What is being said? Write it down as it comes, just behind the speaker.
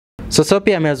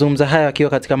Sosopi ameyazungumza hayo akiwa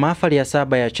katika mahafali ya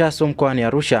 7 ya CHASO mkoani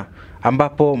Arusha,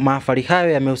 ambapo mahafali hayo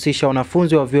yamehusisha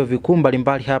wanafunzi wa vyuo vikuu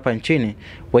mbalimbali hapa nchini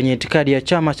wenye itikadi ya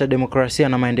Chama cha Demokrasia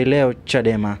na Maendeleo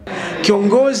Chadema.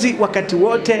 Kiongozi wakati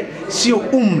wote sio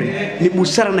umri, ni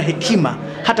busara na hekima,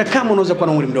 hata kama unaweza kuwa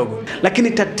na umri mdogo.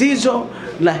 Lakini tatizo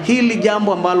la hili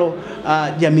jambo ambalo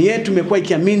jamii yetu imekuwa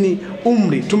ikiamini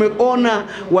umri. Tumeona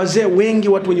wazee wengi,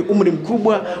 watu wenye umri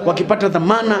mkubwa wakipata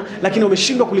dhamana, lakini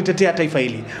wameshindwa kulitetea taifa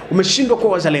hili. Wameshindwa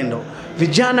kuwa wazalendo.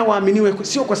 Vijana waaminiwe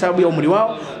sio kwa sababu ya umri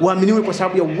wao, waaminiwe kwa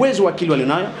sababu ya uwezo wa akili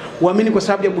walionayo, waamini kwa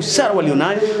sababu ya busara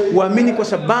walionayo, waamini kwa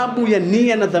sababu ya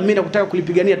nia na dhamira kutaka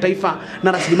kulipigania taifa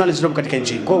na rasilimali zilizopo katika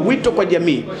nchi. Kwa wito kwa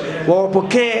jamii,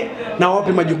 wawapokee na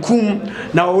wawape majukumu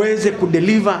na waweze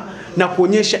kudeliver na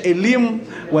kuonyesha elimu.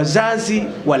 Wazazi,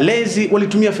 walezi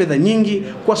walitumia fedha nyingi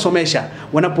kuwasomesha,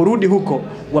 wanaporudi huko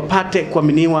wapate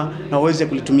kuaminiwa na waweze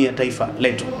kulitumia taifa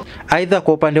letu. Aidha,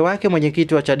 kwa upande wake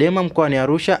mwenyekiti wa Chadema mkoani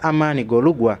Arusha Amani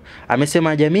Golugwa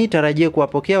amesema jamii itarajie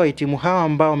kuwapokea wahitimu hawa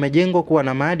ambao wamejengwa kuwa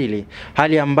na maadili,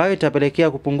 hali ambayo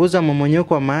itapelekea kupunguza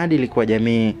mmomonyoko wa maadili kwa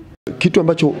jamii. Kitu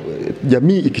ambacho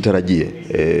jamii ikitarajie,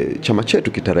 chama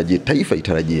chetu kitarajie, taifa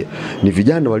itarajie, ni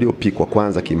vijana waliopikwa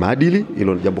kwanza kimaadili.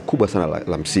 Hilo ni jambo kubwa sana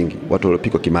la msingi, watu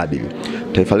waliopikwa kimaadili.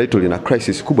 Taifa letu lina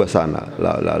crisis kubwa sana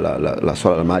la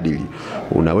swala la maadili.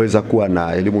 Unaweza kuwa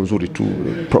na elimu nzuri tu,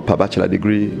 proper bachelor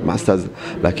degree, masters,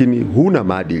 lakini huna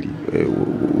maadili,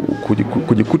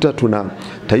 kujikuta tuna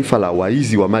taifa la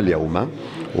waizi wa mali ya umma,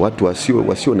 watu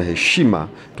wasio na heshima,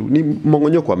 ni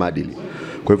mmong'onyoko wa maadili.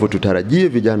 Kwa hivyo tutarajie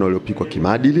vijana waliopikwa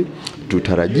kimaadili,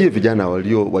 tutarajie vijana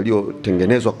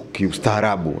waliotengenezwa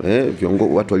kiustaarabu,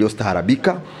 watu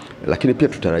waliostaarabika, lakini pia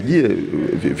tutarajie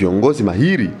viongozi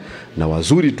mahiri na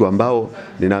wazuri tu ambao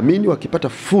ninaamini wakipata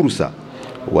fursa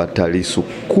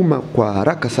watalisukuma kwa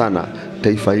haraka sana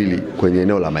taifa hili kwenye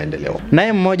eneo la maendeleo.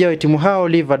 Naye mmoja wa wahitimu hao,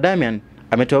 Oliva Damian,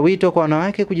 ametoa wito kwa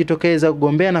wanawake kujitokeza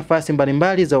kugombea nafasi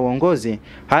mbalimbali za uongozi,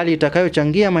 hali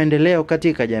itakayochangia maendeleo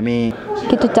katika jamii.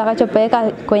 Kitu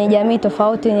tutakachopeleka kwenye jamii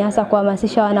tofauti ni hasa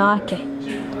kuhamasisha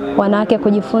wanawake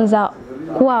kujifunza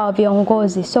kuwa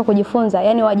viongozi, sio kujifunza,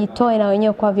 yani wajitoe na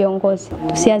wenyewe kwa viongozi.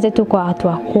 Tusianze tu kwa watu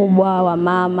wakubwa, wa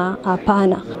mama,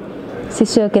 hapana.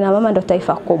 Sisi kina mama ndo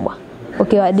taifa kubwa.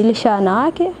 Ukiwadilisha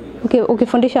wanawake,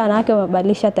 ukifundisha wanawake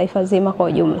umebadilisha taifa zima kwa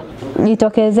ujumla.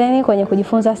 Jitokezeni kwenye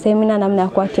kujifunza semina namna ya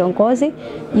kuwa kiongozi,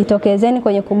 jitokezeni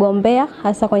kwenye kugombea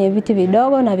hasa kwenye viti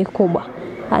vidogo na vikubwa.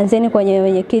 Anzeni kwenye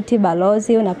mwenyekiti,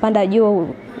 balozi, unapanda juu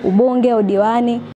ubunge, udiwani.